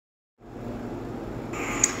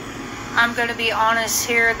I'm going to be honest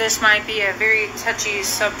here. This might be a very touchy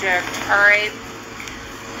subject, alright?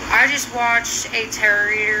 I just watched a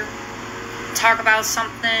tarot reader talk about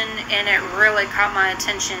something and it really caught my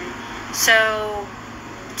attention. So,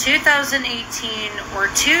 2018 or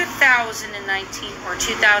 2019 or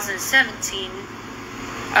 2017,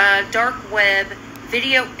 dark web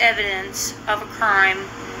video evidence of a crime.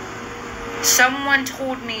 Someone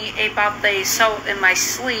told me about the assault in my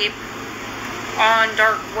sleep on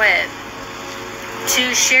dark web.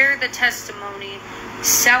 To share the testimony,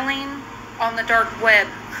 selling on the dark web,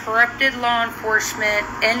 corrupted law enforcement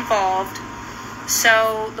involved.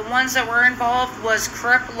 So the ones that were involved was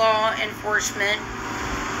corrupt law enforcement,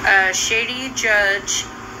 shady judge,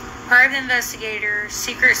 private investigator,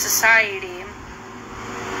 secret society,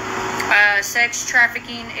 sex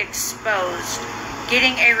trafficking exposed,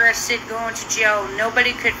 getting arrested, going to jail.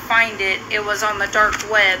 Nobody could find it. It was on the dark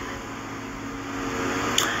web.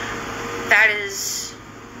 That is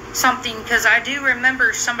something, because I do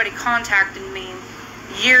remember somebody contacting me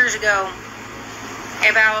years ago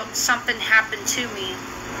about something happened to me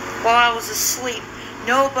while I was asleep.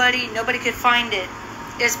 Nobody could find it.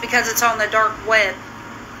 It's because it's on the dark web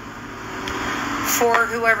for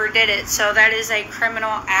whoever did it. So that is a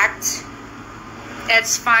criminal act.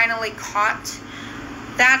 It's finally caught.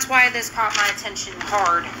 That's why this caught my attention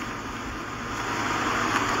hard.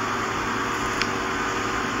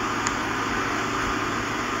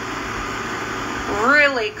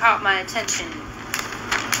 Really caught my attention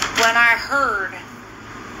when I heard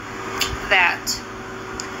that.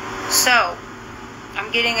 So,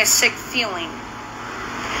 I'm getting a sick feeling.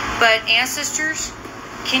 But ancestors,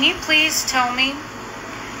 can you please tell me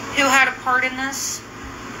who had a part in this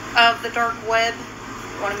of the dark web?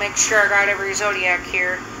 I want to make sure I got every zodiac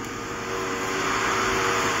here.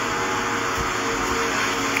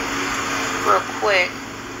 Real quick.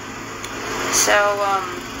 So,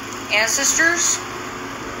 ancestors,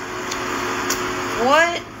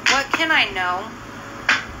 what can I know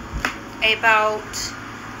about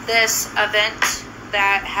this event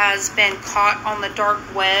that has been caught on the dark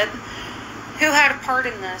web? Who had a part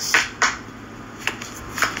in this?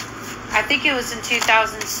 I think it was in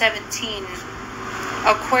 2017.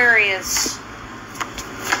 Aquarius.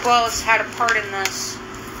 Who else had a part in this?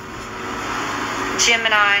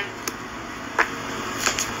 Gemini.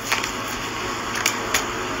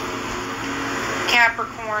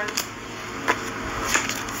 Capricorn.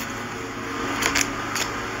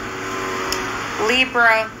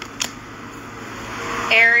 Libra.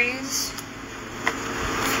 Aries.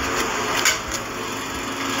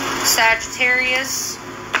 Sagittarius.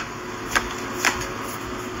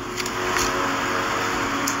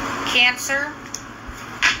 Cancer.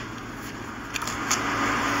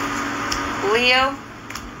 Leo.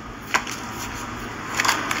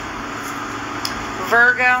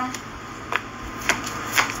 Virgo.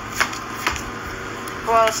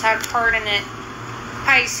 Who else had a part in it?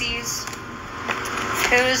 Pisces.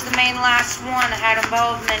 Who is the main last one that had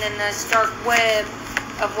involvement in this dark web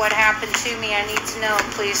of what happened to me? I need to know.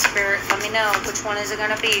 Please, Spirit, let me know. Which one is it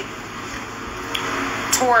going to be?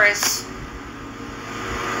 Taurus.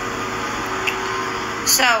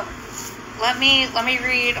 So, let me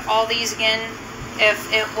read all these again, if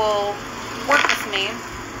it will work with me.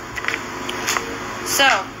 So,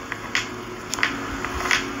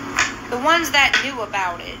 the ones that knew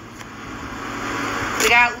about it. We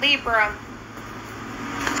got Libra.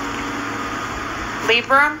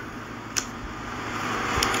 Libra.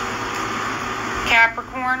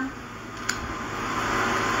 Capricorn.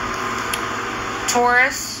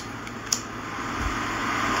 Taurus.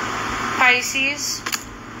 Pisces.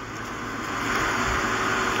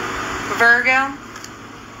 Virgo.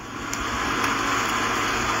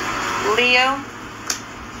 Leo.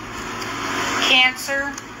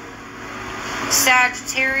 Cancer.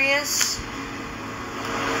 Sagittarius.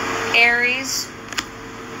 Aries.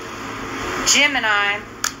 Gemini.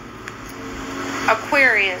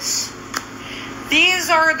 Aquarius. These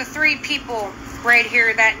are the 3 people right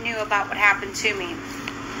here that knew about what happened to me.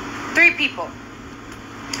 3 people.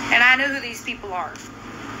 And I know who these people are.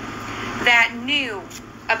 That knew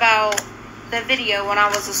about the video when I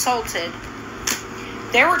was assaulted.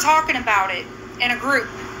 They were talking about it in a group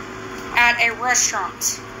at a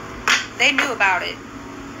restaurant. They knew about it.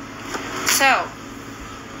 So,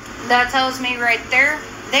 that tells me right there,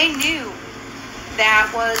 they knew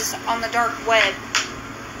that was on the dark web.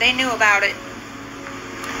 They knew about it.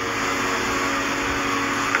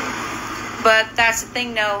 But that's the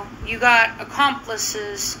thing though, you got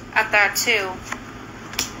accomplices at that too.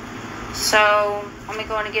 So, let me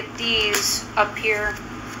go and get these up here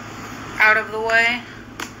out of the way.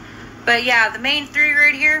 But yeah, the main three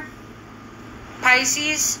right here,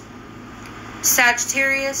 Pisces,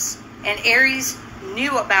 Sagittarius, and Aries,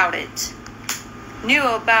 knew about it. Knew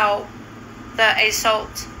about the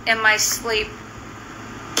assault in my sleep.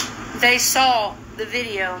 They saw the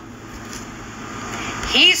video.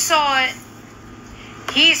 He saw it.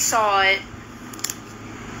 He saw it.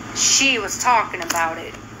 She was talking about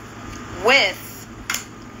it with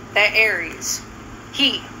the Aries.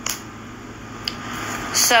 He.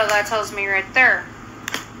 So that tells me right there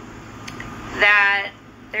that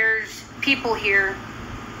there's people here.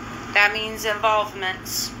 That means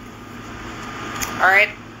involvements. Alright?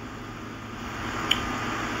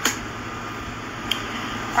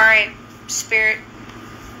 Alright, Spirit.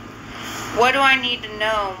 What do I need to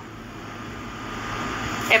know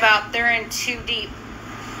about they're in too deep?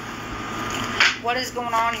 What is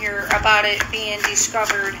going on here about it being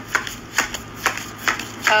discovered?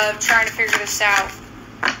 Of trying to figure this out.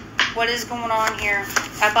 What is going on here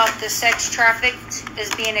about the sex trafficked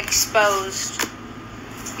is being exposed?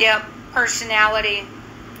 Yep, personality.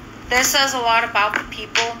 This says a lot about the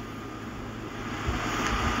people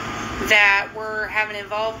that were having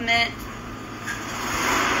involvement.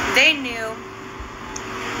 They knew,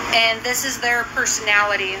 and this is their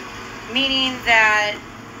personality, meaning that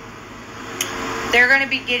they're going to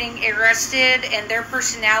be getting arrested, and their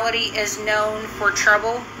personality is known for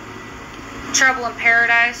trouble in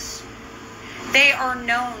paradise. They are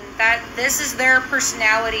known that this is their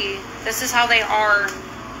personality. This is how they are.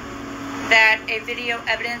 That a video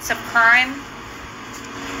evidence of crime,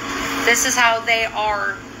 this is how they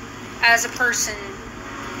are as a person.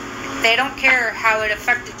 They don't care how it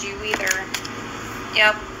affected you either.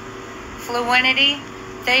 Yep. Fluidity.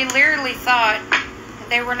 They literally thought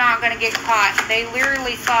they were not going to get caught. They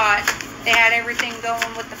literally thought they had everything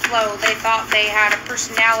going with the flow. They thought they had a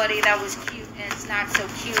personality that was cute, and it's not so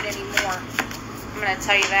cute anymore. I'm going to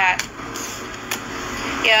tell you that.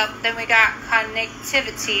 Yep, then we got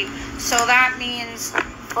connectivity. So that means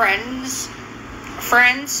friends,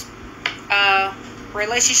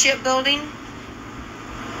 relationship building,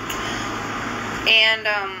 and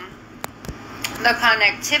the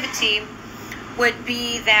connectivity would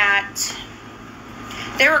be that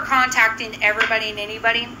they were contacting everybody and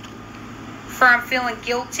anybody, from feeling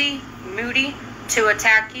guilty, moody, to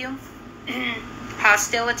attack you,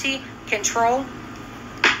 hostility, control.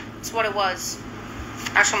 That's what it was.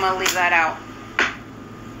 Actually, I'm going to leave that out.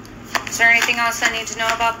 Is there anything else I need to know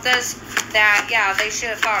about this? That, yeah, they should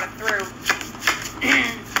have thought it through.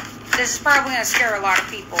 This is probably going to scare a lot of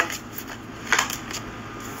people.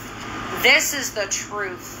 This is the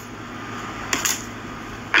truth.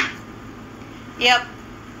 Yep.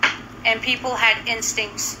 And people had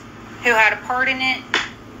instincts who had a part in it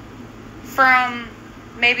from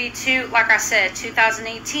maybe like I said,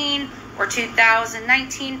 2018 or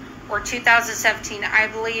 2019 or 2017. I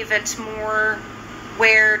believe it's more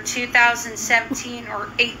where 2017 or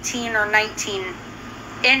 18 or 19.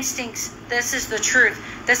 Instincts, this is the truth.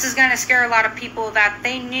 This is going to scare a lot of people that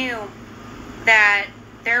they knew that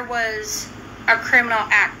there was a criminal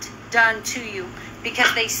act done to you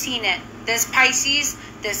because they seen it. This Pisces,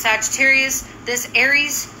 this Sagittarius, this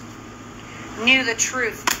Aries knew the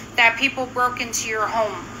truth that people broke into your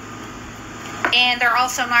home. And they're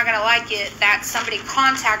also not going to like it that somebody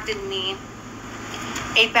contacted me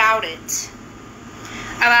about it.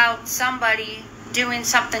 About somebody doing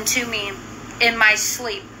something to me in my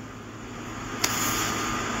sleep.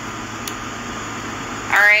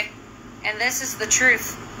 Alright? And this is the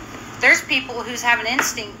truth. There's people who's having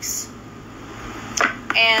instincts.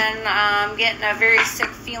 And I'm getting a very sick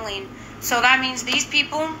feeling. So that means these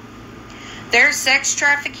people, their sex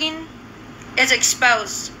trafficking is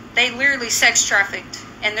exposed. They literally sex trafficked.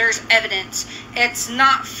 And there's evidence. It's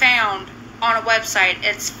not found on a website.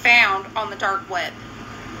 It's found on the dark web.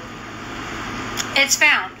 It's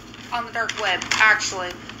found on the dark web,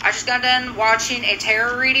 actually. I just got done watching a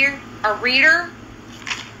tarot reader.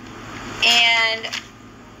 And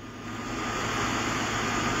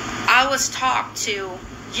I was talked to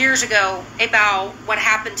years ago about what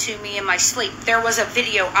happened to me in my sleep. There was a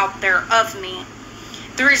video out there of me.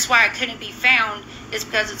 The reason why I couldn't be found is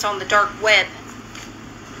because it's on the dark web.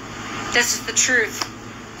 This is the truth.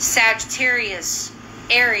 Sagittarius,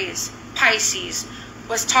 Aries, Pisces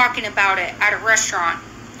was talking about it at a restaurant,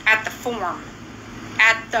 at the Forum.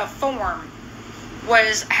 At the Forum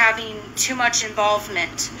was having too much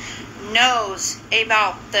involvement. Knows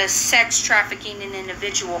about the sex trafficking in an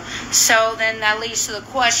individual. So then that leads to the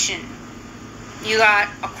question. You got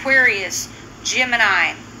Aquarius,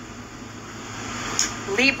 Gemini,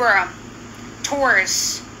 Libra,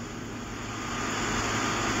 Taurus,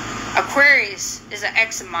 Aquarius is an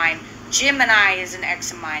ex of mine. Gemini is an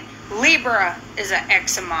ex of mine. Libra is an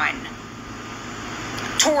ex of mine.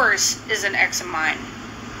 Taurus is an ex of mine.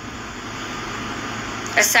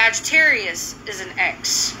 A Sagittarius is an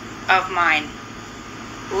ex of mine.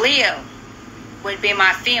 Leo would be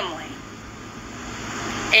my family.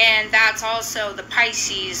 And that's also the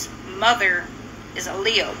Pisces mother is a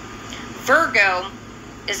Leo. Virgo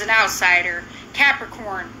is an outsider.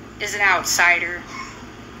 Capricorn is an outsider.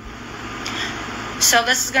 So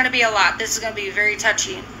this is going to be a lot. This is going to be very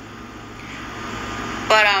touchy.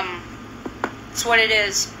 But, it's what it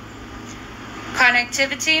is.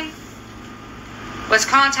 Connectivity was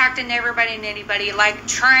contacting everybody and anybody, like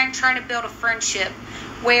trying to build a friendship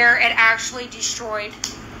where it actually destroyed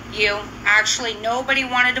you. Actually, nobody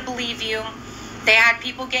wanted to believe you. They had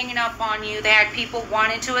people ganging up on you. They had people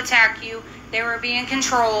wanting to attack you. They were being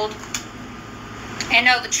controlled. And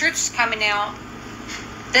no, the truth's coming out.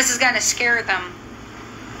 This is going to scare them.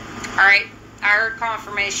 Alright? I heard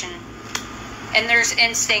confirmation. And there's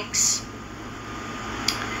instincts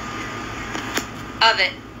of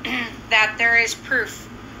it. That there is proof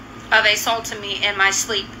of assaulting me in my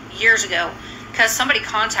sleep years ago. Because somebody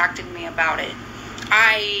contacted me about it.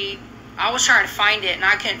 I was trying to find it and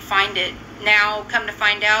I couldn't find it. Now, come to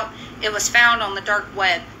find out, it was found on the dark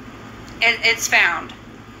web. It's found.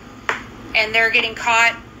 And they're getting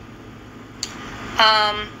caught,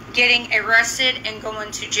 getting arrested and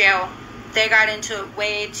going to jail. They got into it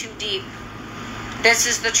way too deep. This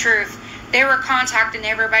is the truth. They were contacting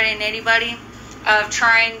everybody and anybody of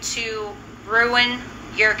trying to ruin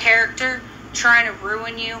your character, trying to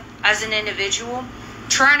ruin you as an individual,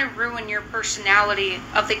 trying to ruin your personality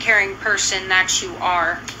of the caring person that you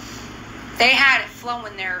are. They had it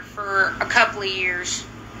flowing there for a couple of years.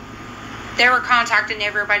 They were contacting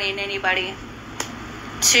everybody and anybody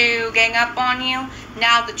to gang up on you.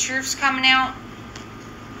 Now the truth's coming out.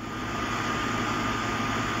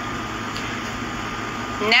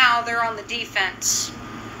 Now they're on the defense.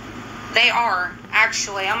 They are,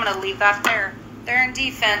 actually. I'm going to leave that there. They're in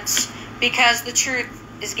defense because the truth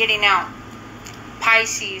is getting out.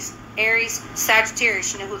 Pisces, Aries,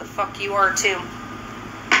 Sagittarius, you know who the fuck you are too.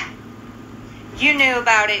 You knew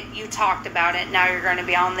about it, you talked about it, now you're going to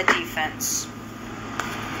be on the defense.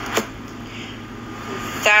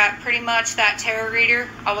 That pretty much, that tarot reader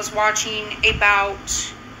I was watching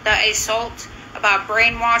about the assault, about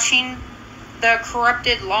brainwashing, the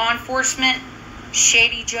corrupted law enforcement,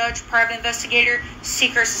 shady judge, private investigator,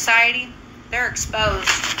 secret society, they're exposed.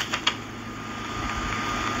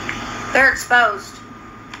 They're exposed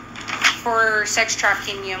for sex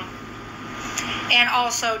trafficking you. And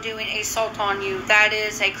also doing assault on you. That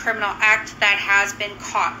is a criminal act that has been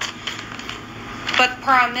caught. But the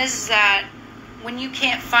problem is that when you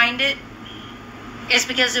can't find it, it's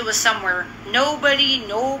because it was somewhere. Nobody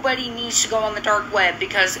needs to go on the dark web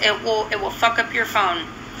because it will fuck up your phone.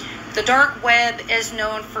 The dark web is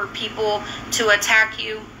known for people to attack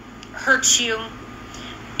you, hurt you,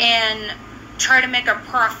 and try to make a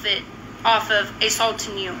profit off of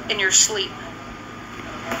assaulting you in your sleep.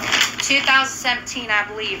 2017, I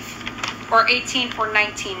believe, or 18 or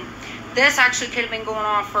 19. This actually could have been going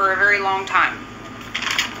on for a very long time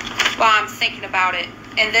while I'm thinking about it.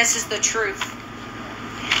 And this is the truth.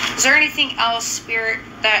 Is there anything else, Spirit,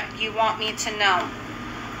 that you want me to know?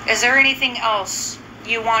 Is there anything else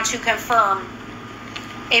you want to confirm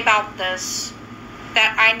about this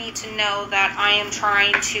that I need to know, that I am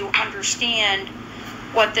trying to understand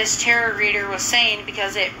what this tarot reader was saying,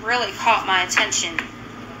 because it really caught my attention.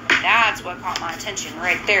 That's what caught my attention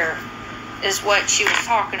right there, is what she was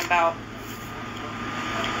talking about.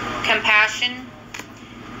 Compassion,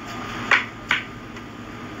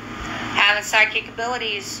 having psychic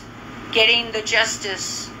abilities, getting the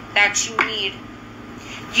justice that you need.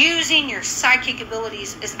 Using your psychic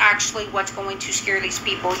abilities is actually what's going to scare these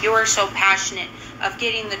people. You are so passionate of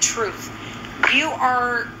getting the truth. You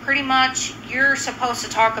are pretty much, you're supposed to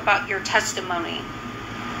talk about your testimony.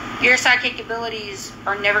 Your psychic abilities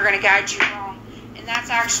are never going to guide you wrong. And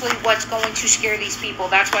that's actually what's going to scare these people.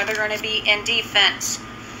 That's why they're going to be in defense.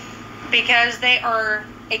 Because they are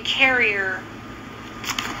a carrier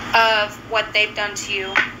of what they've done to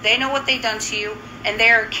you. They know what they've done to you, and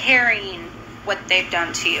they are carrying what they've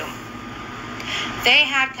done to you. They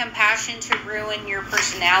had compassion to ruin your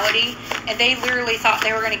personality, and they literally thought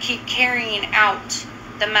they were going to keep carrying out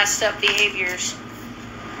the messed up behaviors.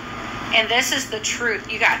 And this is the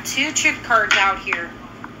truth. You got two truth cards out here.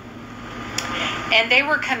 And they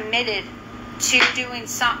were committed to doing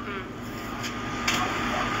something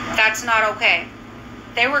that's not okay.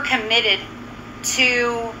 They were committed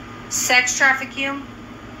to sex traffic you,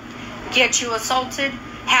 get you assaulted,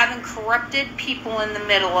 having corrupted people in the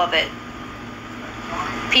middle of it.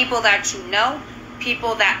 People that you know,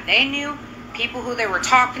 people that they knew, people who they were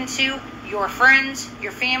talking to, your friends,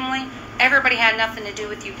 your family. Everybody had nothing to do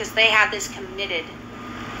with you because they had this committed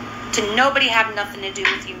to nobody have nothing to do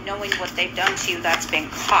with you knowing what they've done to you that's been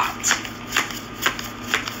caught.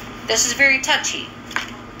 This is very touchy.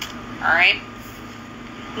 Alright?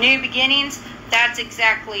 New beginnings, that's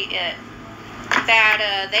exactly it.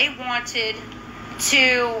 That they wanted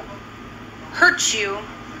to hurt you,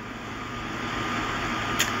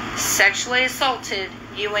 sexually assaulted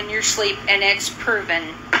you in your sleep, and it's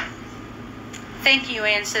proven. Thank you,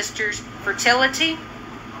 ancestors. Fertility,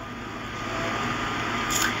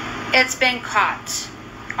 it's been caught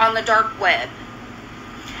on the dark web.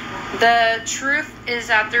 The truth is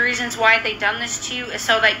that the reasons why they done this to you is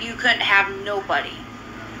so that you couldn't have nobody.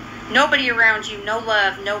 Nobody around you, no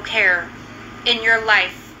love, no care in your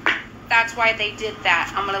life. That's why they did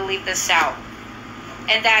that. I'm going to leave this out.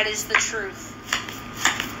 And that is the truth.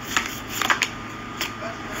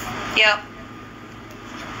 Yep.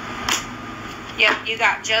 Yep, you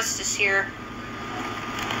got justice here.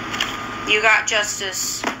 You got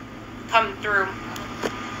justice coming through.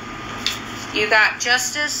 You got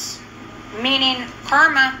justice, meaning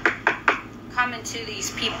karma, coming to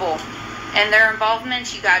these people and their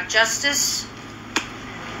involvement. You got justice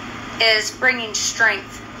is bringing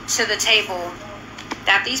strength to the table.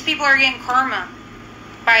 That these people are getting karma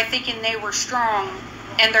by thinking they were strong,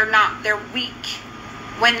 and they're not. They're weak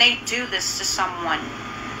when they do this to someone.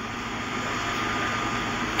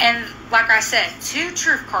 And like I said, 2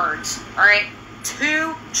 truth cards, alright?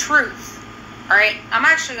 2 truth, alright? I'm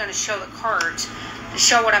actually going to show the cards to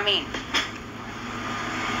show what I mean.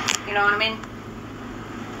 You know what I mean?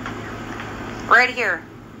 Right here.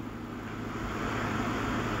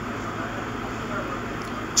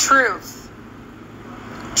 Truth.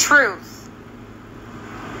 Truth.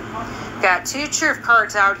 Got 2 truth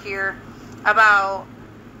cards out here about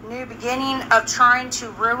new beginning of trying to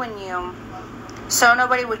ruin you. So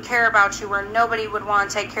nobody would care about you, where nobody would want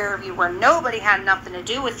to take care of you, where nobody had nothing to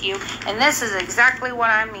do with you. And this is exactly what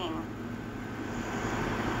I mean.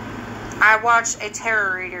 I watched a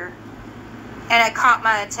tarot reader, and it caught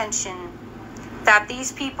my attention that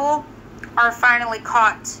these people are finally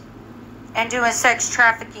caught and doing sex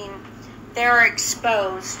trafficking. They're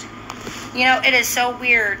exposed. You know, it is so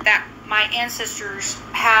weird that my ancestors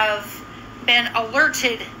have been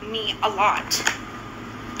alerted me a lot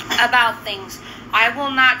about things. I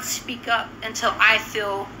will not speak up until I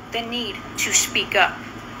feel the need to speak up.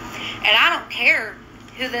 And I don't care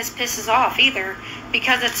who this pisses off either,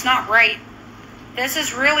 because it's not right. This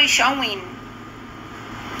is really showing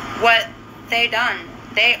what they done.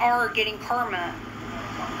 They are getting karma.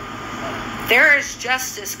 There is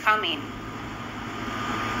justice coming.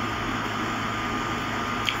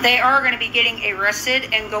 They are going to be getting arrested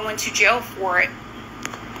and going to jail for it.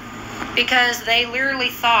 Because they literally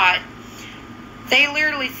thought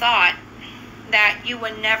that you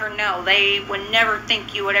would never know. They would never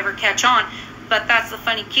think you would ever catch on. But that's the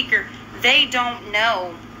funny kicker. They don't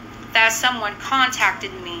know that someone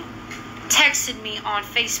contacted me, texted me on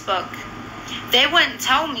Facebook. They wouldn't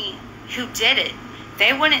tell me who did it.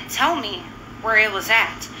 They wouldn't tell me where it was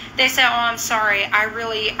at. They said, "Oh, I'm sorry. I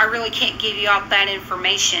really can't give you all that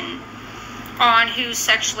information on who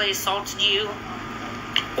sexually assaulted you,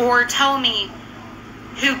 or tell me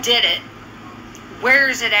who did it. Where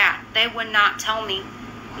is it at?" They would not tell me.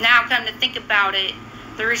 Now, come to think about it,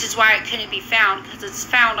 the reasons why it couldn't be found, because it's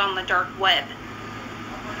found on the dark web.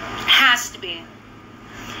 Has to be.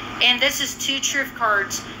 And this is 2 truth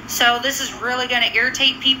cards. So this is really going to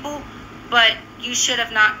irritate people, but you should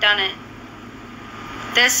have not done it.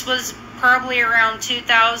 This was probably around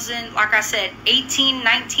 2000, like I said, 18,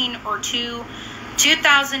 19, or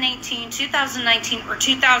 2018, 2019, or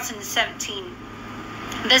 2017.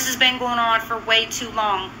 This has been going on for way too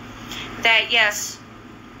long. That, yes,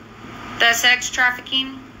 the sex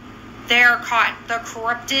trafficking, they are caught. The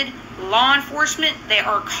corrupted law enforcement, they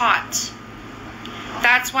are caught.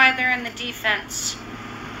 That's why they're in the defense.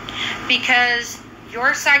 Because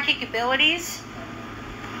your psychic abilities,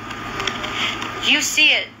 you see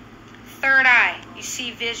it. Third eye. You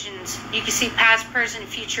see visions. You can see past, present,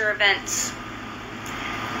 future events.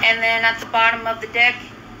 And then at the bottom of the deck,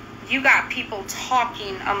 you got people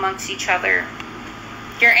talking amongst each other.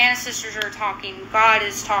 Your ancestors are talking. God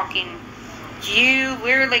is talking. You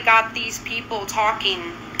literally got these people talking.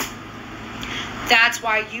 That's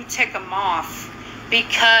why you tick them off.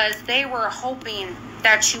 Because they were hoping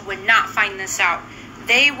that you would not find this out.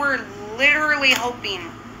 They were literally hoping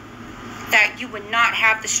that you would not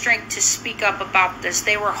have the strength to speak up about this.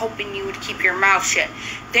 They were hoping you would keep your mouth shut.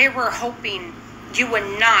 They were hoping you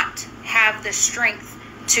would not have the strength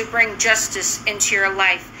to bring justice into your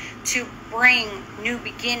life, to bring new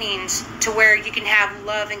beginnings to where you can have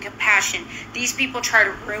love and compassion. These people try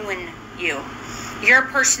to ruin you. Your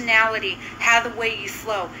personality, how the way you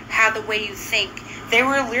flow, how the way you think. They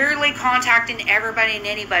were literally contacting everybody and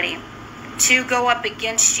anybody to go up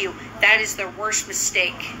against you. That is their worst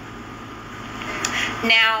mistake.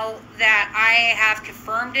 Now that I have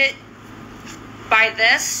confirmed it by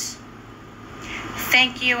this,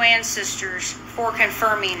 thank you, ancestors, for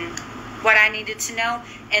confirming what I needed to know.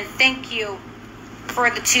 And thank you for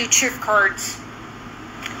the 2 truth cards.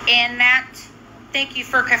 And that, thank you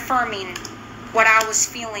for confirming what I was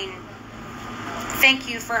feeling. Thank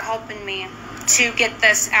you for helping me to get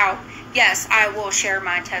this out. Yes, I will share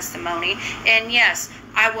my testimony. And yes,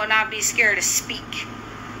 I will not be scared to speak,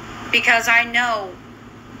 because I know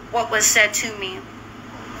what was said to me.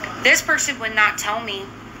 This person would not tell me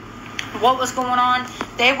what was going on.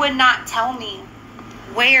 They would not tell me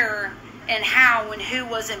where and how and who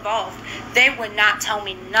was involved. They would not tell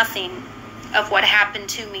me nothing of what happened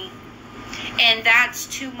to me. And that's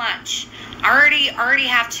too much. I already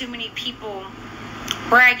have too many people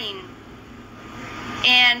bragging.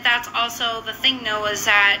 And that's also the thing, though, is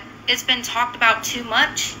that it's been talked about too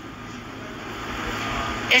much.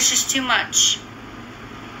 It's just too much.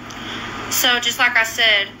 So just like I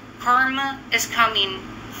said, karma is coming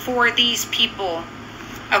for these people.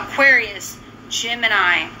 Aquarius,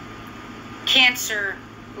 Gemini, Cancer,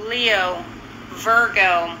 Leo,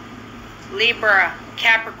 Virgo, Libra,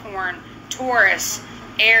 Capricorn, Taurus,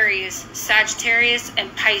 Aries, Sagittarius,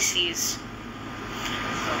 and Pisces.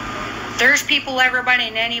 There's people, everybody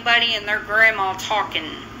and anybody and their grandma talking.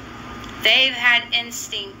 They've had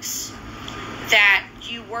instincts that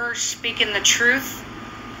you were speaking the truth.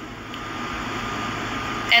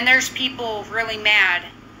 And there's people really mad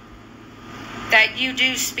that you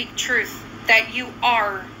do speak truth, that you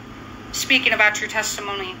are speaking about your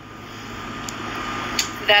testimony.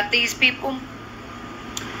 That these people,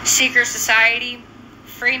 secret society,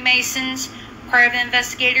 Freemasons, private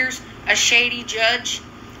investigators, a shady judge,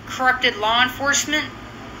 corrupted law enforcement,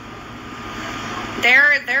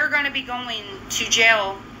 they're going to be going to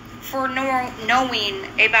jail for knowing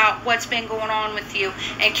about what's been going on with you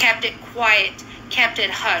and kept it quiet, kept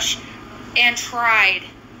it hush, and tried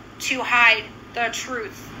to hide the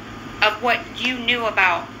truth of what you knew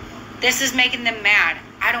about. This is making them mad.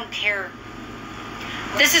 I don't care.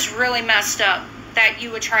 This is really messed up that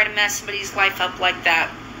you would try to mess somebody's life up like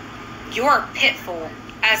that. You're pitiful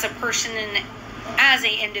as a person and as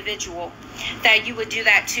an individual that you would do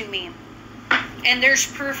that to me. And there's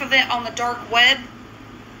proof of it on the dark web.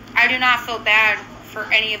 I do not feel bad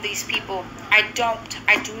for any of these people. I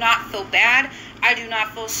do not feel bad. I do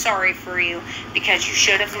not feel sorry for you, because you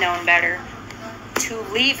should have known better to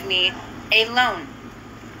leave me alone.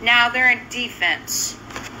 Now they're in defense.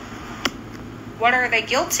 What are they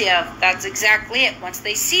guilty of? That's exactly it. Once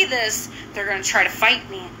they see this, they're going to try to fight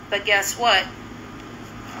me. But guess what?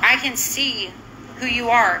 I can see who you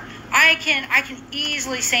are. I can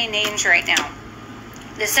easily say names right now.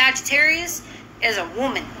 The Sagittarius is a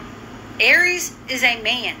woman. Aries is a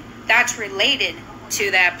man. That's related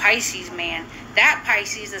to that Pisces man. That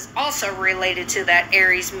Pisces is also related to that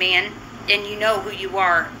Aries man. And you know who you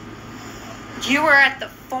are. You were at the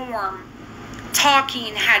forum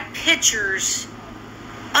talking, had pictures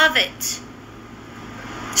of it.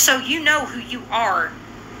 So you know who you are.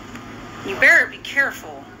 You better be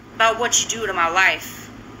careful about what you do to my life,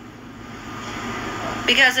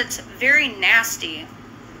 because it's very nasty.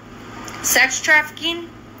 Sex trafficking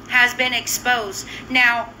has been exposed.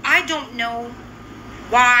 Now, I don't know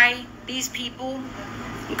why these people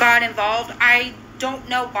got involved. I don't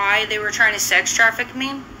know why they were trying to sex traffic me.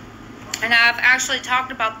 And I've actually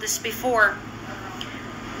talked about this before.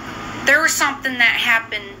 There was something that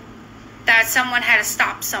happened that someone had to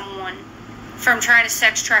stop someone from trying to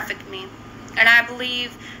sex traffic me. And I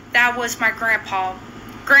believe that was my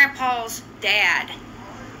grandpa's dad.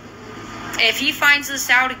 If he finds this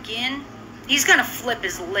out again, he's going to flip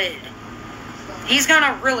his lid. He's going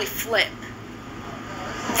to really flip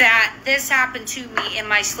that this happened to me in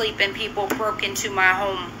my sleep and people broke into my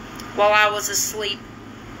home while I was asleep.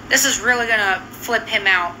 This is really going to flip him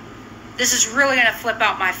out. This is really going to flip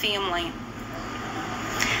out my family.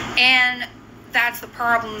 And that's the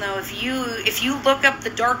problem, though. If you look up the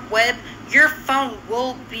dark web, your phone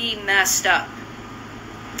will be messed up.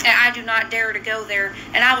 And I do not dare to go there.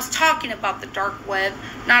 And I was talking about the dark web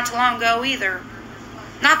not too long ago either.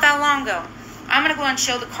 Not that long ago. I'm going to go and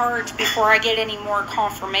show the cards before I get any more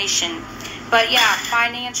confirmation. But yeah,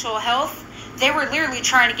 financial health, they were literally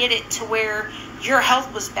trying to get it to where your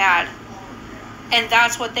health was bad. And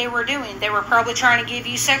that's what they were doing. They were probably trying to give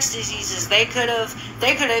you sex diseases. They could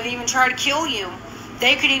have even tried to kill you.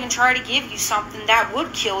 They could even try to give you something that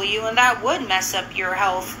would kill you and that would mess up your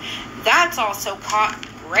health. That's also caught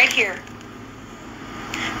right here.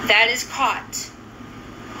 That is caught.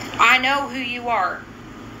 I know who you are.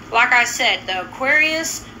 Like I said, the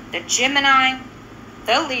Aquarius, the Gemini,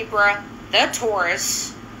 the Libra, the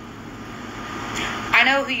Taurus. I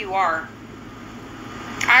know who you are.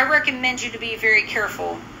 I recommend you to be very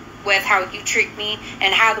careful with how you treat me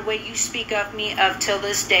and how the way you speak of me up till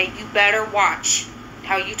this day. You better watch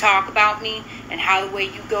how you talk about me and how the way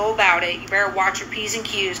you go about it. You better watch your P's and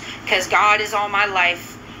Q's, because God is all my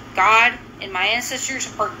life. God and my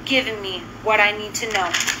ancestors are giving me what I need to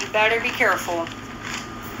know. You better be careful,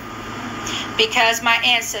 because my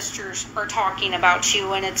ancestors are talking about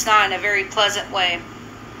you, and it's not in a very pleasant way.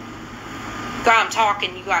 God, I'm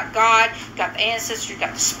talking. You got God, you got the ancestors, you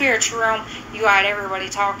got the spiritual realm, you got everybody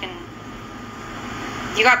talking.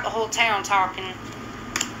 You got the whole town talking.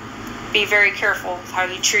 Be very careful with how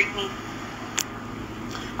you treat me.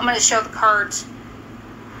 I'm going to show the cards.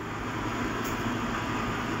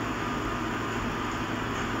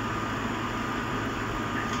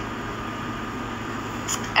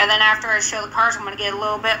 And then after I show the cards, I'm going to get a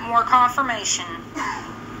little bit more confirmation.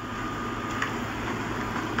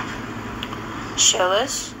 Show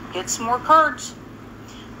this, get some more cards.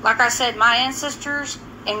 Like I said, my ancestors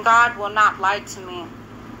and God will not lie to me.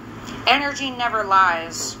 Energy never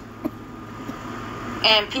lies.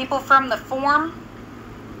 And people from the form,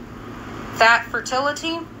 that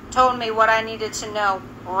fertility, told me what I needed to know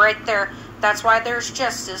right there. That's why there's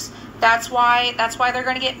justice. That's why they're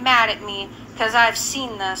going to get mad at me, because I've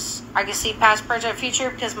seen this. I can see past, present, future,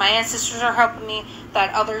 because my ancestors are helping me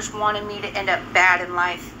that others wanted me to end up bad in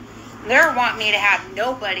life. They want me to have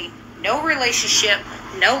nobody, no relationship,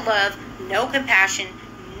 no love, no compassion,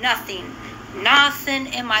 nothing. Nothing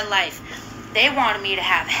in my life. They wanted me to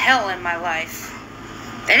have hell in my life.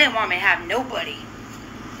 They didn't want me to have nobody.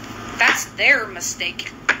 That's their mistake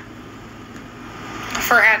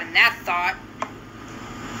for having that thought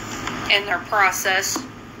in their process.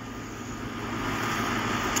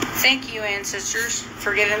 Thank you, ancestors,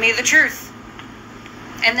 for giving me the truth.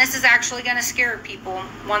 And this is actually going to scare people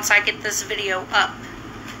once I get this video up.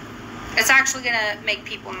 It's actually going to make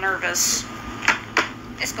people nervous.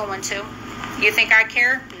 It's going to. You think I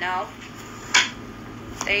care? No.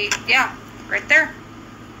 Yeah, right there.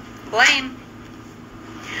 Blame.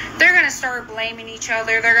 They're going to start blaming each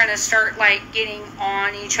other. They're going to start, getting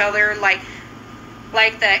on each other. Like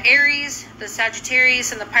the Aries, the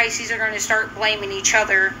Sagittarius, and the Pisces are going to start blaming each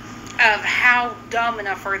other of how dumb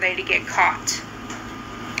enough are they to get caught.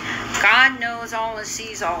 God knows all and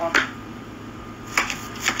sees all.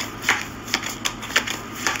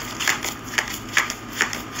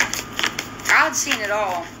 God's seen it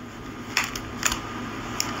all.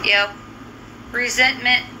 Yep.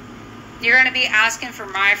 Resentment. You're going to be asking for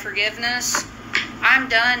my forgiveness. I'm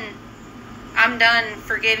done. I'm done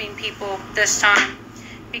forgiving people this time.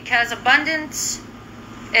 Because abundance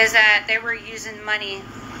is that they were using money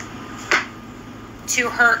to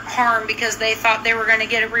harm, because they thought they were going to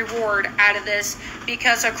get a reward out of this,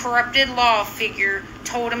 because a corrupted law figure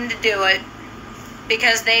told them to do it,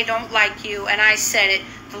 because they don't like you. And I said it.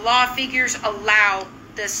 The law figures allow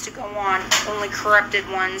this to go on, only corrupted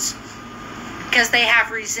ones, because they have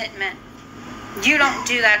resentment. You don't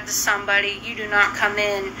do that to somebody. You do not come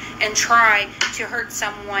in and try to hurt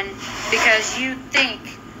someone because you think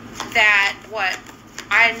that,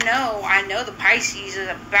 I know the Pisces is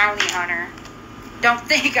a bounty hunter. Don't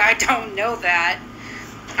think I don't know that.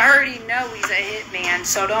 I already know he's a hitman,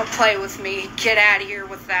 so don't play with me. Get out of here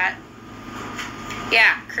with that.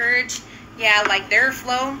 Yeah, courage. Yeah, their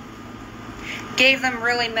flow gave them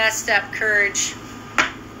really messed up courage.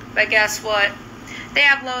 But guess what? They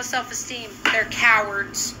have low self-esteem. They're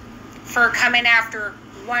cowards for coming after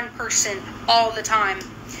one person all the time.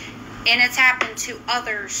 And it's happened to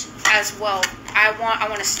others as well. I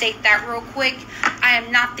want to state that real quick. I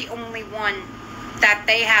am not the only one that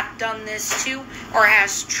they have done this to, or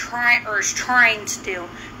is trying to do.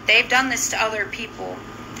 They've done this to other people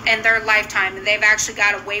in their lifetime, and they've actually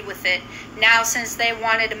got away with it. Now, since they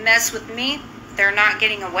wanted to mess with me, they're not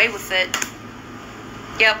getting away with it.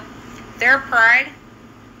 Yep. Their pride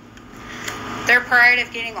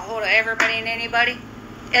of getting a hold of everybody and anybody,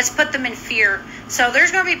 it's put them in fear. So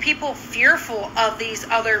there's going to be people fearful of these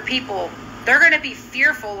other people. They're going to be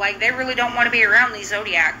fearful, they really don't want to be around these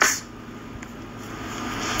zodiacs.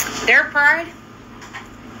 Their pride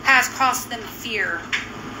has cost them fear.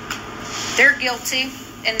 They're guilty,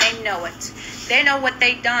 and they know it. They know what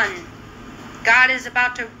they've done. God is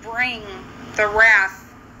about to bring the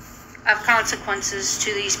wrath of consequences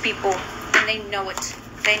to these people, and they know it.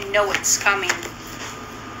 They know it's coming.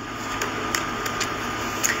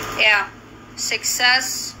 Yeah,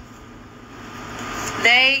 success.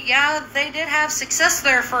 They did have success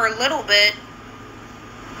there for a little bit.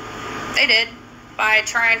 They did, by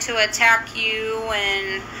trying to attack you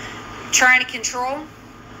and trying to control.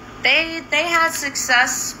 They had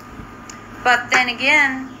success, but then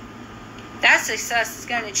again, that success is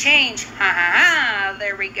going to change. Ha ha ha,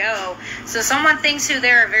 there we go. So someone thinks who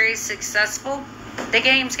they're very successful, the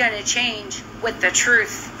game's going to change with the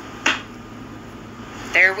truth.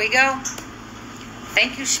 There we go.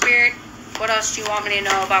 Thank you, Spirit. What else do you want me to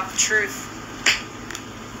know about the truth?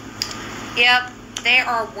 Yep, they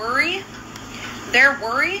are worried. They're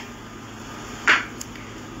worried.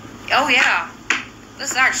 Oh yeah,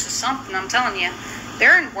 this is actually something, I'm telling you.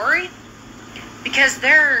 They're in worry because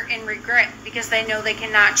they're in regret because they know they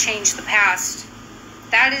cannot change the past.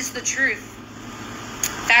 That is the truth.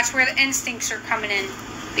 That's where the instincts are coming in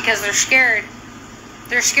because they're scared.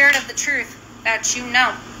 They're scared of the truth that you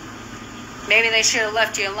know. Maybe they should have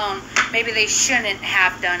left you alone. Maybe they shouldn't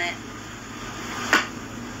have done it.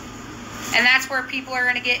 And that's where people are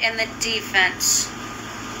going to get in the defense.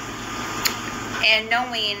 And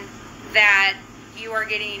knowing that you are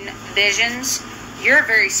getting visions, you're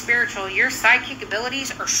very spiritual. Your psychic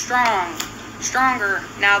abilities are stronger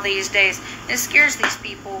now these days. It scares these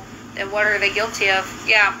people. Then what are they guilty of?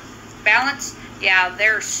 Yeah, balance. Yeah,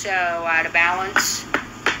 they're so out of balance.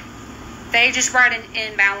 They just brought an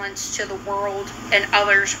imbalance to the world and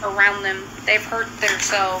others around them. They've hurt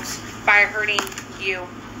themselves by hurting you.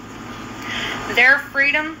 Their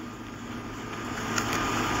freedom,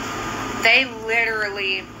 they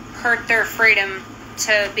literally hurt their freedom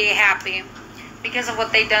to be happy because of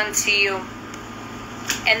what they've done to you.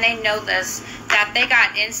 And they know this, that they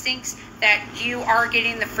got instincts that you are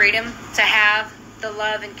getting the freedom to have the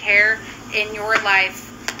love and care in your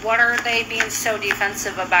life. What are they being so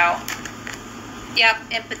defensive about? Yep,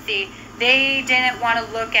 empathy. They didn't want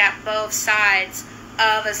to look at both sides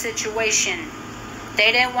of a situation.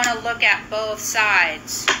 They didn't want to look at both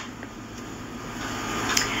sides.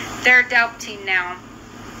 They're doubting now.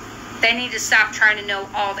 They need to stop trying to know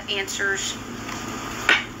all the answers.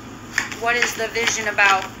 What is the vision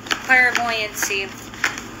about? Clairvoyancy.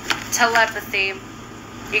 Telepathy.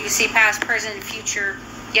 You can see past, present, and future.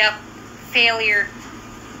 Yep. Failure.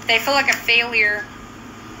 They feel like a failure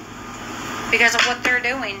because of what they're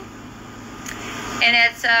doing. And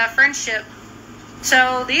it's friendship.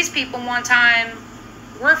 So these people one time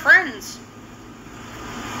were friends.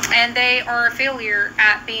 And they are a failure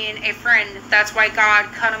at being a friend. That's why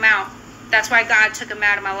God cut them out. That's why God took them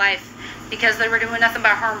out of my life. Because they were doing nothing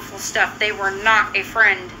but harmful stuff. They were not a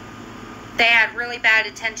friend. They had really bad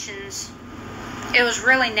intentions. It was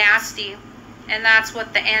really nasty. And that's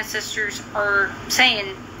what the ancestors are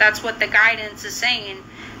saying. That's what the guidance is saying.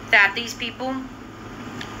 That these people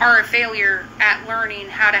are a failure at learning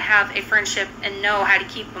how to have a friendship and know how to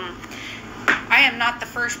keep them. I am not the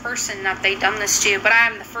first person that they done this to, but I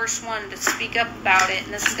am the first one to speak up about it,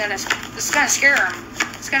 and this is gonna scare them.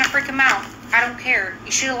 It's gonna freak them out. I don't care.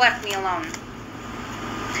 You should have left me alone.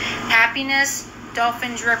 Happiness,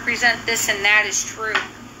 dolphins represent this, and that is true.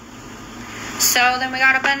 So then we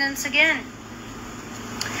got abundance again.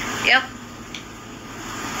 Yep.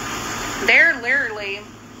 They're literally,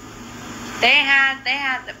 they had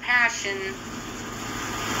the passion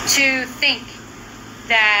to think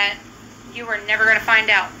that you were never going to find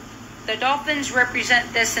out. The dolphins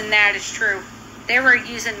represent this, and that is true. They were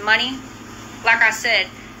using money. Like I said,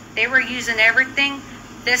 they were using everything.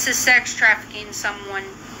 This is sex trafficking someone.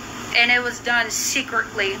 And it was done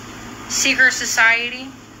secretly. Secret society.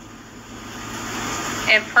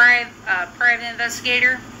 And private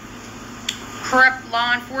investigator. Corrupt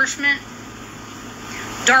law enforcement.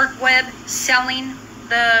 Dark web selling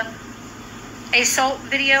the assault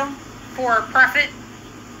video for profit.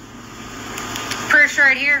 Proof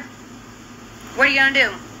right here. What are you going to do?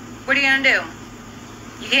 What are you going to do?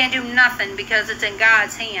 You can't do nothing because it's in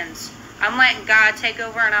God's hands. I'm letting God take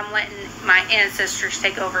over, and I'm letting my ancestors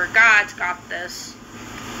take over. God's got this.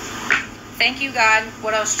 Thank you, God.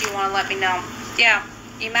 What else do you want to let me know? Yeah.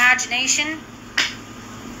 Imagination.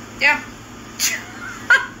 Yeah.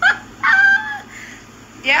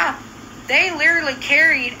 Yeah. They literally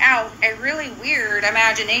carried out a really weird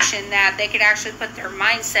imagination that they could actually put their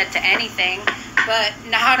mindset to anything, but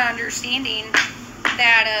not understanding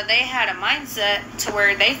that they had a mindset to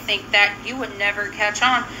where they think that you would never catch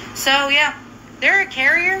on. So yeah, they're a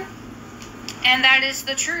carrier, and that is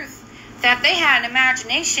the truth. That they had an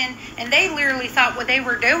imagination, and they literally thought what they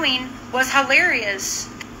were doing was hilarious.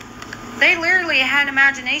 They literally had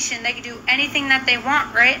imagination. They could do anything that they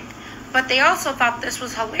want, right? But they also thought this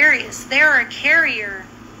was hilarious. They're a carrier.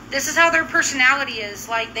 This is how their personality is.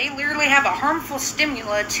 Like, they literally have a harmful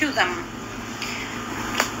stimuli to them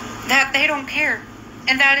that they don't care.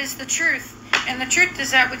 And that is the truth. And the truth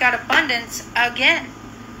is that we got abundance again.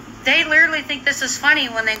 They literally think this is funny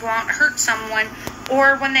when they go out and hurt someone,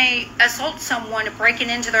 or when they assault someone, breaking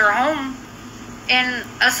into their home and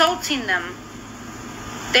assaulting them.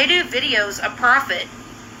 They do videos of profit,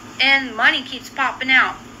 and money keeps popping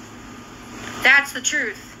out. That's the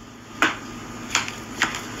truth.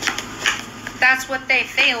 That's what they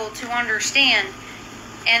fail to understand.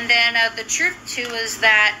 And then the truth too is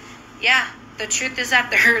that, yeah, the truth is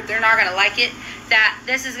that they're not going to like it. That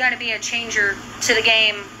this is going to be a changer to the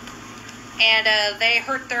game. And they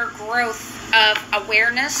hurt their growth of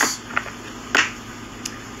awareness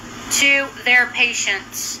to their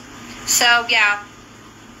patience. So yeah,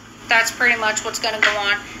 that's pretty much what's going to go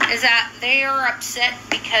on. Is that they are upset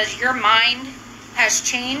because your mind has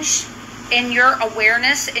changed, and your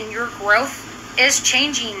awareness and your growth is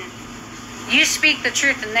changing. You speak the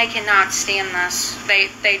truth, and they cannot stand this.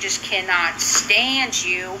 They just cannot stand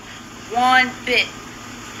you one bit.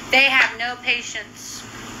 They have no patience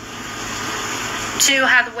to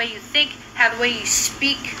how the way you think, how the way you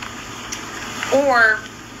speak, or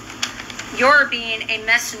you're being a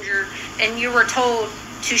messenger and you were told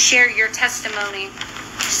to share your testimony.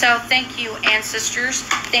 So thank you, ancestors.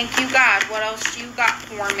 Thank you, God. What else do you got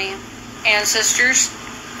for me, ancestors?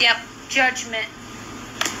 Yep, judgment.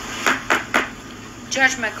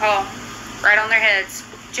 Judgment call. Right on their heads.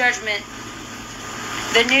 Judgment.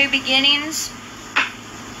 The new beginnings.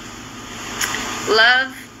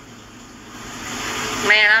 Love.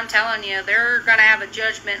 Man, I'm telling you, they're going to have a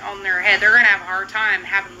judgment on their head. They're going to have a hard time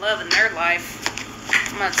having love in their life.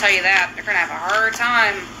 I'm going to tell you that. They're going to have a hard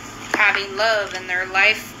time having love in their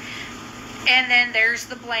life. And then there's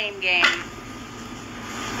the blame game.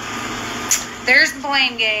 There's the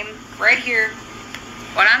blame game right here.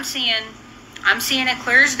 What I'm seeing it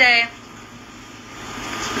clear as day.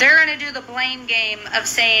 They're going to do the blame game of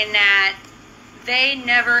saying that they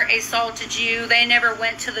never assaulted you. They never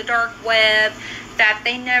went to the dark web. That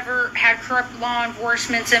they never had corrupt law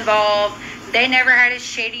enforcement involved. They never had a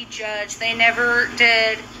shady judge. They never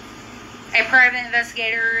did a private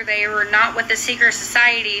investigator. They were not with the secret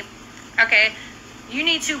society. Okay, you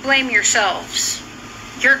need to blame yourselves.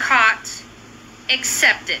 You're caught.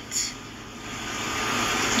 Accept it.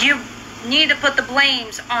 You need to put the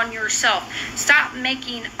blames on yourself. Stop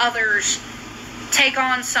making others take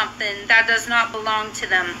on something that does not belong to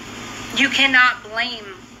them. You cannot blame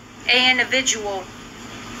an individual.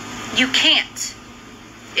 You can't.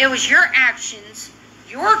 It was your actions,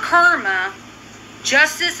 your karma,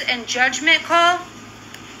 justice, and judgment call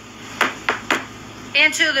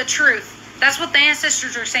into the truth. That's what the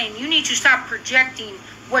ancestors are saying. You need to stop projecting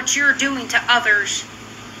what you're doing to others.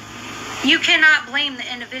 You cannot blame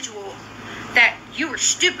the individual that you were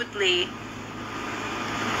stupidly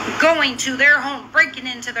going to their home, breaking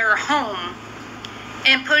into their home,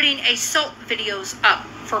 and putting assault videos up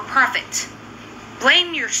for profit.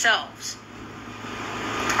 Blame yourselves.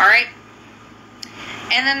 Alright?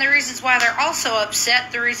 And then the reasons why they're also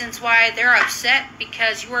upset, the reasons why they're upset,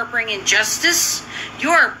 because you are bringing justice. You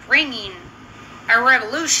are bringing a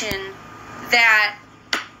revolution that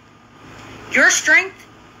your strength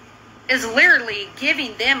is literally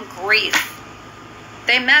giving them grief.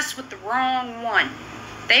 They mess with the wrong one.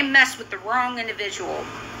 They mess with the wrong individual.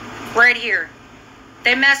 Right here.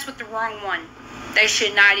 They mess with the wrong one. They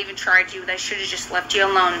should not even tried you. They should have just left you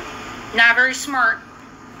alone. Not very smart.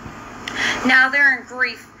 Now they're in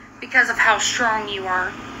grief because of how strong you are.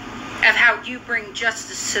 Of how you bring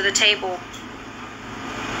justice to the table.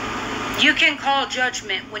 You can call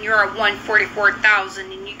judgment when you're at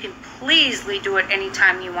 144,000, and you can pleasantly do it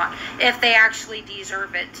anytime you want, if they actually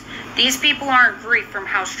deserve it. These people are in grief from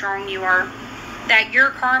how strong you are. That your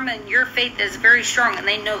karma and your faith is very strong, and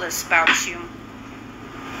they know this about you.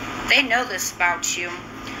 They know this about you.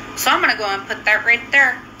 So I'm going to go and put that right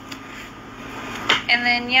there. And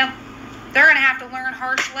then, yep, they're going to have to learn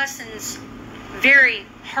harsh lessons. Very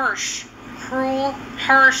harsh, cruel,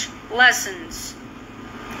 harsh lessons.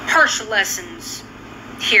 Harsh lessons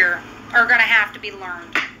here are going to have to be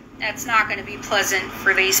learned. That's not going to be pleasant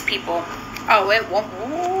for these people. Oh, it won't.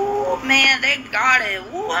 Ooh, man, they got it.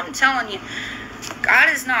 Ooh, I'm telling you. God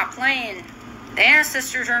is not playing. The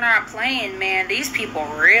ancestors are not playing, man. These people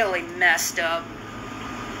really messed up.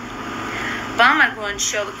 But I'm going to go and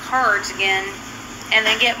show the cards again and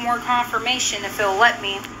then get more confirmation if it'll let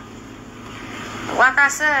me. Like I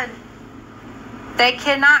said, they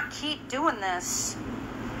cannot keep doing this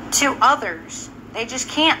to others. They just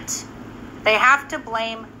can't. They have to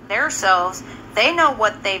blame themselves. They know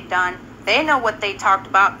what they've done. They know what they talked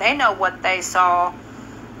about. They know what they saw.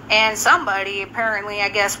 And somebody apparently, I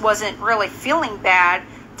guess, wasn't really feeling bad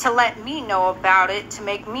to let me know about it, to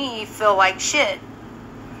make me feel like shit.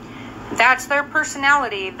 That's their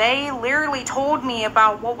personality. They literally told me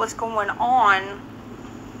about what was going on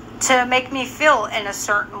to make me feel in a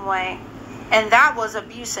certain way. And that was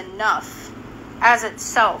abuse enough as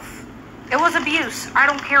itself. It was abuse. I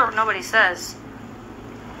don't care what nobody says.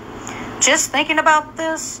 Just thinking about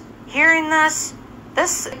this, hearing this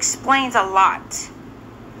explains a lot.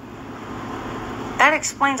 That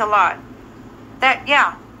explains a lot. That,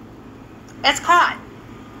 yeah, it's caught.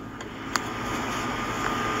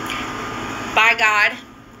 By God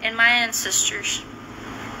and my ancestors.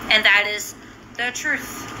 And that is the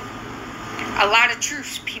truth. A lot of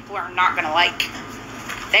truths people are not going to like.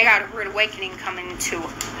 They got a rude awakening coming to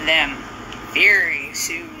them very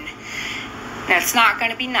soon. That's not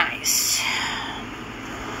going to be nice.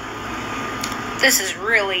 This is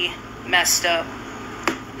really messed up.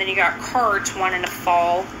 Then you got cards wanting to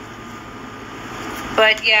fall.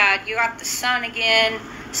 But yeah, you got the sun again.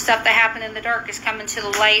 Stuff that happened in the dark is coming to the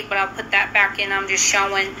light, but I'll put that back in. I'm just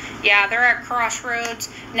showing. Yeah, they're at crossroads.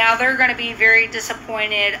 Now they're going to be very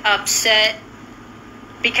disappointed, upset,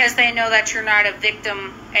 because they know that you're not a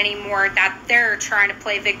victim anymore, that they're trying to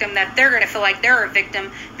play victim, that they're going to feel like they're a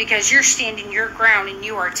victim because you're standing your ground and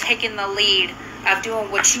you are taking the lead of doing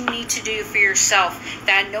what you need to do for yourself,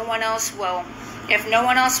 that no one else will. If no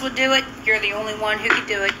one else would do it, you're the only one who can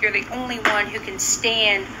do it. You're the only one who can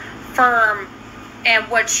stand firm in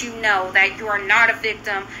what you know, that you are not a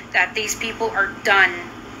victim, that these people are done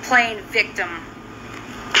playing victim,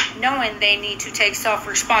 knowing they need to take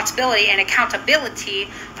self-responsibility and accountability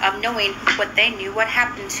of knowing what they knew what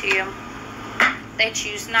happened to you. They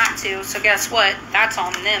choose not to, so guess what? That's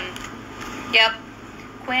on them. Yep.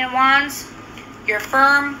 Queen of Wands, you're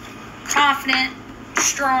firm, confident,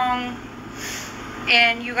 strong,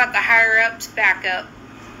 and you got the higher-ups back up.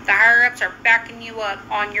 The higher-ups are backing you up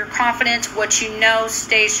on your confidence, what you know,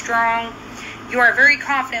 stay strong. You are very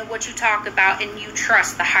confident what you talk about, and you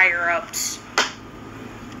trust the higher-ups.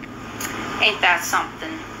 Ain't that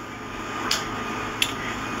something?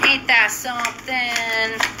 Ain't that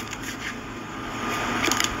something?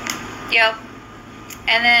 Yep.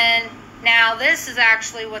 And then, now this is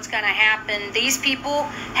actually what's going to happen. These people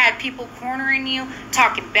had people cornering you,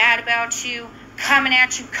 talking bad about you, coming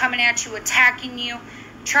at you, attacking you,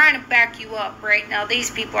 trying to back you up. Right now, these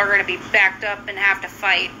people are going to be backed up and have to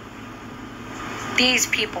fight these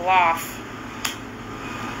people off.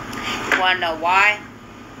 You want to know why?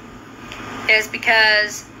 It's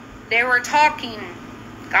because they were talking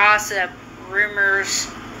gossip, rumors,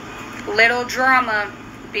 little drama,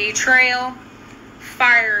 betrayal,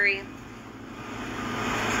 fiery.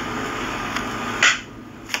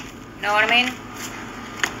 Know what I mean?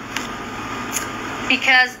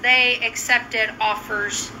 Because they accepted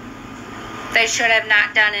offers. They should have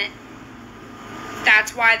not done it.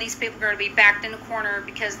 That's why these people are going to be backed in the corner,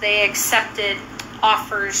 because they accepted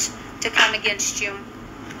offers to come against you.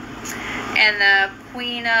 And the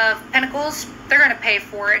Queen of Pentacles, they're going to pay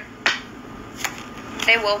for it.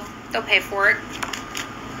 They will. They'll pay for it.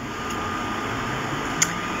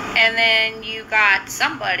 And then you got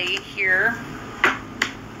somebody here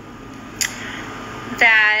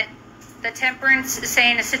that the Temperance is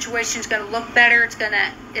saying a situation is going to look better. It's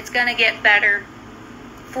gonna get better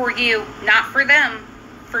for you, not for them,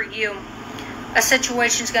 for you. A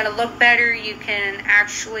situation is going to look better. You can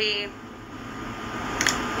actually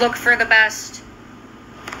look for the best.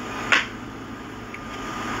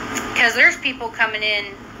 Because there's people coming in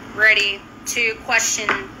ready to question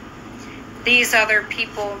these other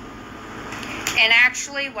people. And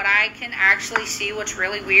actually, what I can actually see, what's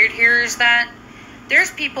really weird here, is that there's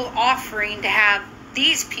people offering to have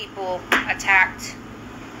these people attacked.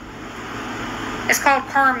 It's called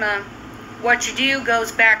karma. What you do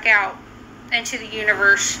goes back out into the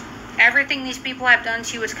universe. Everything these people have done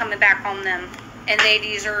to you is coming back on them. And they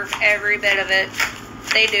deserve every bit of it.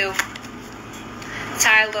 They do. That's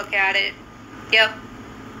how I look at it. Yep.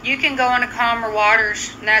 You can go into calmer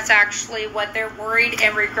waters. And that's actually what they're worried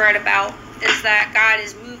and regret about. Is that God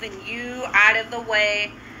is moving you out of the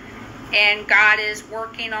way. And God is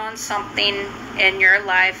working on something in your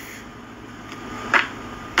life.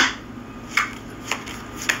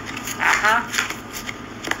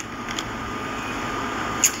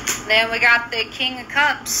 Then we got the King of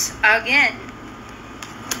Cups again.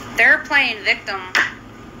 They're playing victim.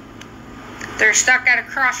 They're stuck at a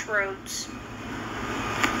crossroads.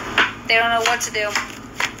 They don't know what to do.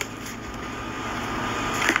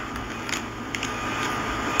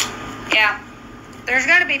 Yeah. There's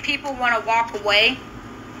got to be people who want to walk away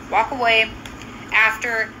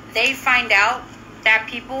after they find out that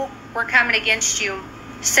people were coming against you,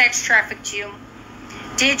 sex trafficked you,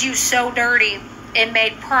 did you so dirty, and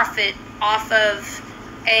made profit off of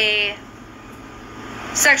a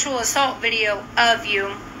sexual assault video of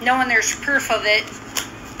you, knowing there's proof of it.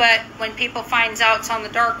 But when people finds out it's on the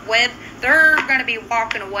dark web, they're going to be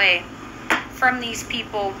walking away from these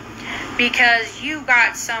people because you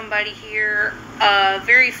got somebody here,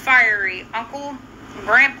 very fiery uncle,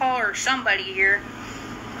 grandpa, or somebody here,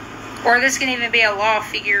 or this can even be a law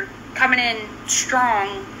figure coming in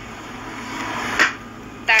strong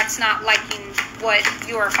that's not liking what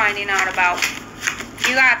you are finding out about.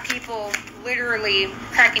 You got people literally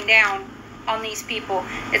cracking down on these people.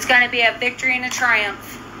 It's going to be a victory and a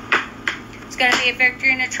triumph. It's going to be a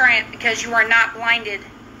victory and a triumph because you are not blinded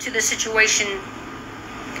to the situation.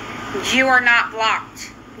 You are not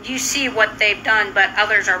blocked. You see what they've done, but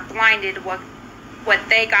others are blinded what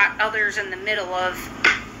they got others in the middle of.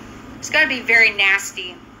 It's going to be very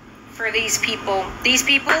nasty for these people. These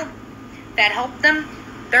people that help them,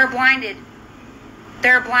 they're blinded.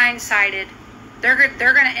 They're blindsided. They're going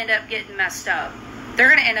to end up getting messed up. They're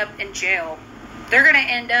going to end up in jail. They're going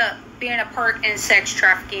to end up being a part in sex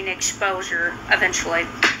trafficking exposure eventually.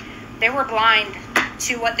 They were blind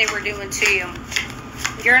to what they were doing to you.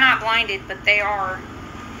 You're not blinded, but they are.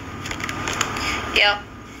 Yep.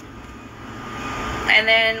 And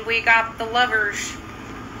then we got the Lovers.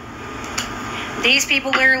 These people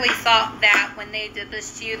literally thought that when they did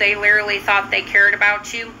this to you, they literally thought they cared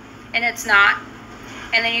about you, and it's not.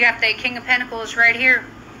 And then you got the King of Pentacles right here.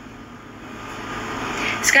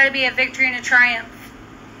 It's got to be a victory and a triumph.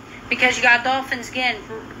 Because you got dolphins again,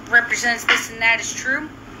 represents this and that is true.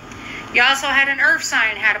 You also had an earth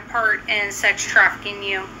sign had a part in sex trafficking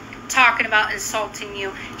you, talking about insulting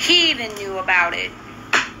you. He even knew about it.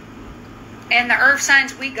 And the earth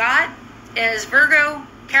signs we got is Virgo,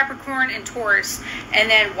 Capricorn, and Taurus. And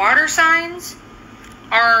then water signs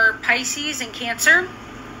are Pisces and Cancer.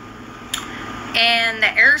 And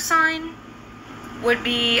the air sign would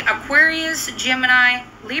be Aquarius, Gemini,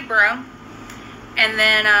 Libra. And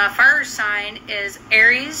then fire sign is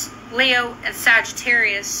Aries, Leo, and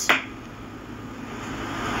Sagittarius.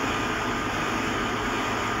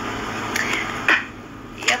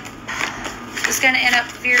 Yep. It's going to end up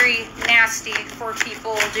very nasty for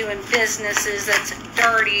people doing businesses that's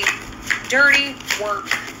dirty. Dirty work.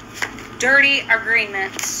 Dirty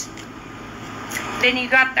agreements. Then you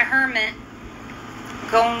got the Hermit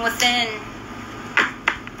going within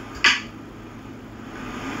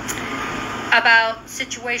about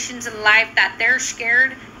situations in life that they're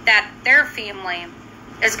scared that their family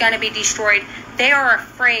is going to be destroyed. They are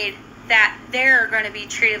afraid that they're going to be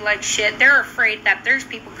treated like shit. They're afraid that there's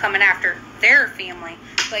people coming after their family.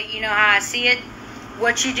 But you know how I see it?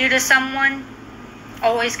 What you do to someone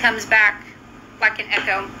always comes back like an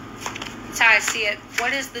echo. That's how I see it.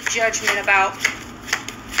 What is the judgment about?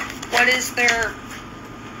 What is their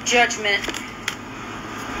judgment?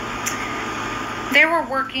 They were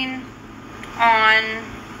working on,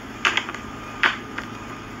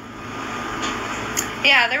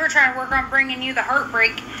 they were trying to work on bringing you the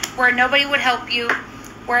heartbreak where nobody would help you,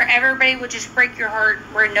 where everybody would just break your heart,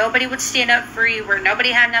 where nobody would stand up for you, where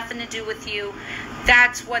nobody had nothing to do with you.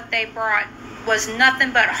 That's what they brought, was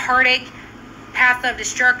nothing but heartache, path of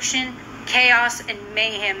destruction, chaos, and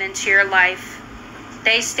mayhem into your life.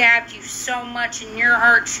 They stabbed you so much in your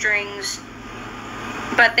heartstrings.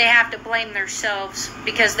 But they have to blame themselves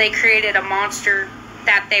because they created a monster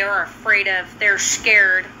that they are afraid of. They're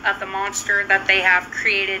scared of the monster that they have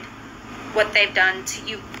created, what they've done to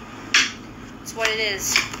you. It's what it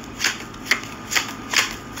is.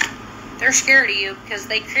 They're scared of you because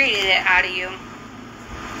they created it out of you.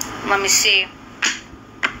 Let me see.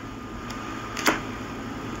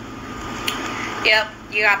 Yep,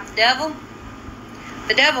 you got the Devil.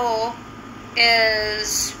 The Devil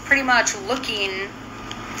is pretty much looking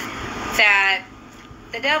that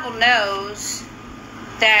the devil knows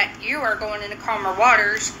that you are going into calmer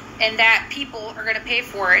waters and that people are going to pay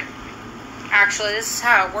for it. Actually, this is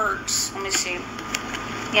how it works. Let me see.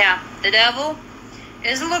 Yeah, the devil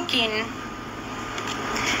is looking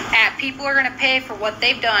at people are going to pay for what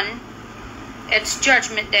they've done. It's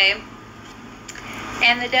Judgment Day.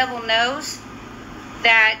 And the devil knows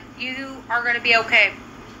that you are going to be okay.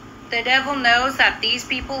 The devil knows that these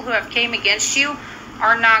people who have came against you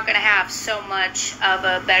are not going to have so much of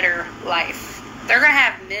a better life. They're going to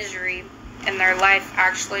have misery in their life,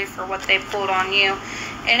 actually, for what they pulled on you.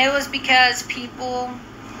 And it was because people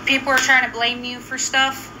are trying to blame you for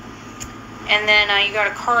stuff. And then you got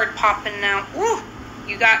a card popping out. Woo!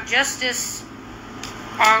 You got justice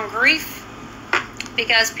on grief,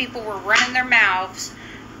 because people were running their mouths,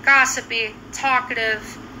 gossipy,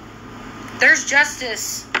 talkative. There's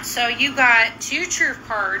justice. So you got 2 truth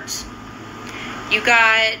cards. You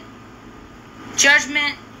got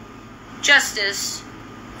judgment, justice,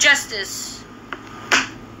 justice.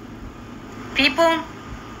 People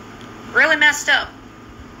really messed up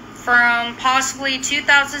from possibly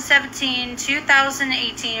 2017,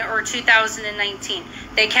 2018, or 2019.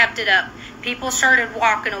 They kept it up. People started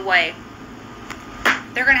walking away.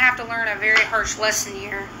 They're going to have to learn a very harsh lesson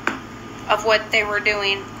here of what they were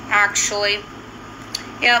doing, actually.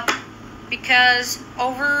 Yep. Because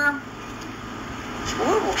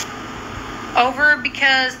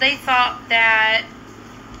because they thought that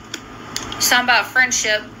something about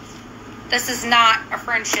friendship. This is not a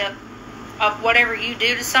friendship of whatever you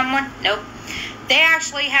do to someone. Nope. They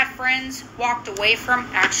actually had friends walked away from.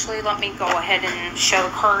 Actually, let me go ahead and show the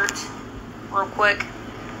cards real quick.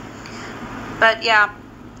 But yeah,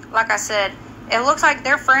 like I said, it looks like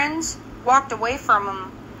their friends walked away from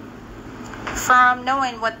them, from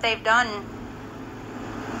knowing what they've done.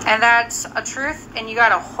 And that's a truth. And you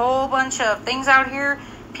got a whole bunch of things out here.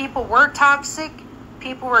 People were toxic.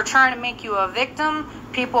 People were trying to make you a victim.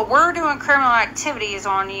 People were doing criminal activities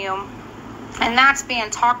on you. And that's being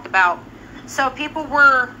talked about. So people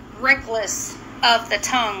were reckless of the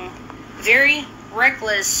tongue. Very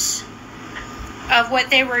reckless of what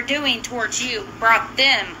they were doing towards you. Brought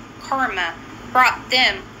them karma. Brought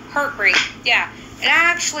them heartbreak. Yeah. It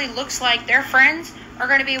actually looks like their friends are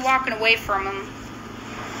going to be walking away from them.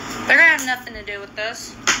 They're going to have nothing to do with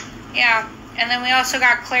this. Yeah. And then we also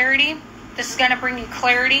got clarity. This is going to bring you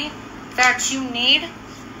clarity that you need.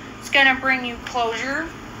 It's going to bring you closure.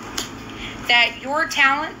 That your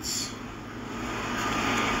talents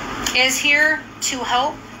is here to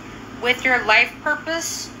help with your life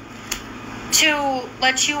purpose. To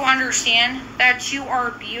let you understand that you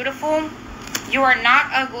are beautiful. You are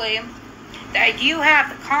not ugly. That you have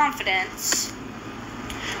the confidence.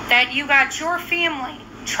 That you got your family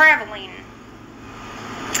traveling.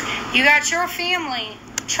 You got your family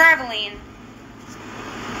traveling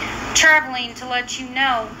to let you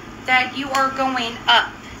know that you are going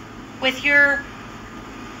up with your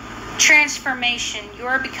transformation. You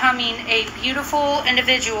are becoming a beautiful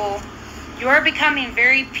individual. You are becoming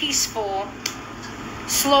very peaceful,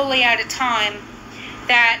 slowly at a time.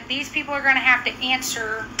 That these people are going to have to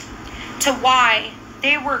answer to why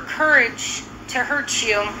they were encouraged to hurt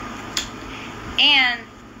you. And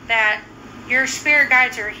that your spirit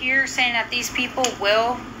guides are here saying that these people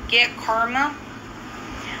will get karma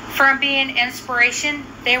from being inspiration.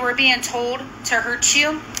 They were being told to hurt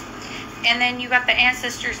you. And then you got the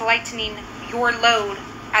ancestors lightening your load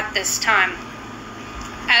at this time.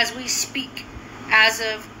 As we speak, as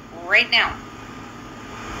of right now.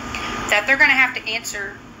 That they're going to have to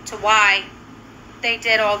answer to why they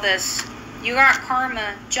did all this. You got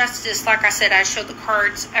karma, justice, like I said, I showed the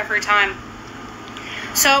cards every time.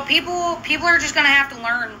 So people are just going to have to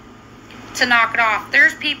learn to knock it off.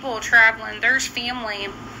 There's people traveling. There's family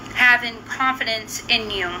having confidence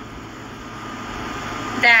in you.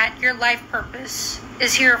 That your life purpose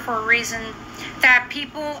is here for a reason. That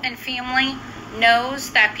people and family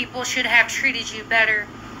knows that people should have treated you better.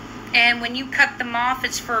 And when you cut them off,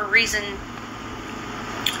 it's for a reason.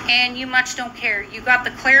 And you much don't care. You got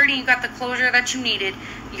the clarity, you got the closure that you needed.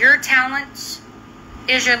 Your talents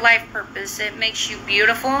is your life purpose. It makes you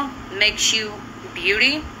beautiful, makes you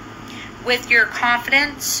beauty. With your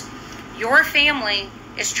confidence, your family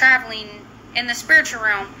is traveling in the spiritual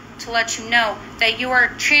realm to let you know that you are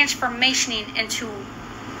transformationing into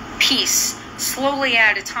peace, slowly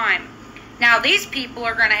at a time. Now, these people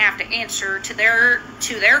are going to have to answer to their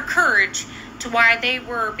courage, to why they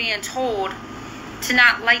were being told to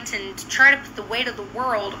not lighten, to try to put the weight of the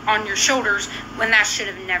world on your shoulders when that should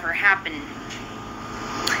have never happened.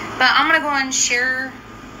 But I'm going to go and share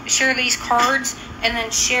these cards and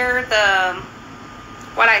then share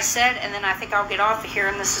what I said, and then I think I'll get off of here,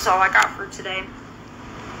 and this is all I got for today.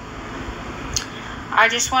 I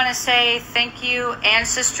just want to say thank you,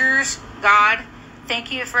 ancestors, God.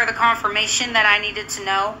 Thank you for the confirmation that I needed to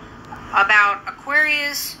know about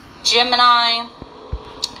Aquarius, Gemini.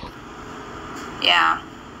 Yeah.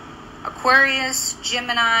 Aquarius,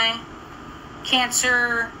 Gemini,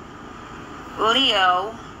 Cancer,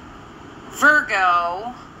 Leo,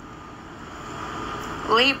 Virgo,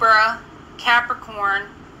 Libra, Capricorn,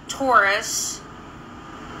 Taurus,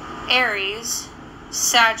 Aries,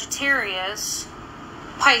 Sagittarius,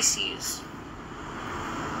 Pisces.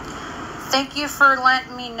 Thank you for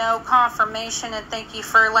letting me know confirmation, and thank you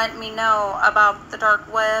for letting me know about the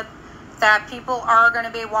dark web, that people are going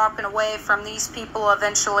to be walking away from these people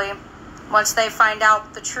eventually once they find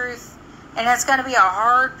out the truth. And it's going to be a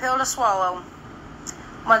hard pill to swallow.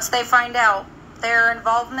 Once they find out their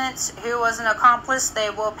involvement, who was an accomplice, they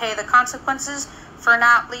will pay the consequences for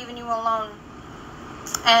not leaving you alone.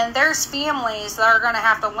 And there's families that are going to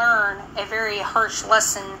have to learn a very harsh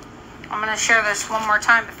lesson. I'm going to share this one more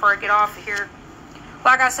time before I get off of here.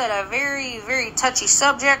 Like I said, a very, very touchy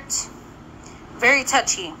subject. Very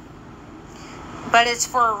touchy. But it's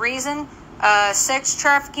for a reason. Sex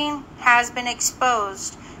trafficking has been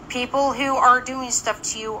exposed. People who are doing stuff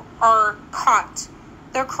to you are caught.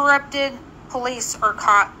 The corrupted police are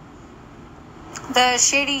caught. The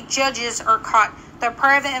shady judges are caught. The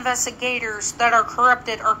private investigators that are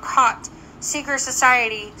corrupted are caught. Secret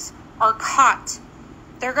societies are caught.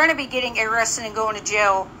 They're going to be getting arrested and going to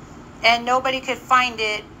jail. And nobody could find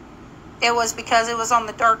it. It was because it was on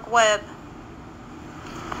the dark web.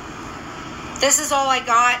 This is all I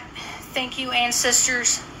got. Thank you,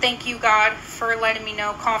 ancestors. Thank you, God, for letting me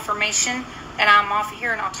know confirmation. And I'm off of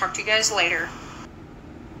here, and I'll talk to you guys later.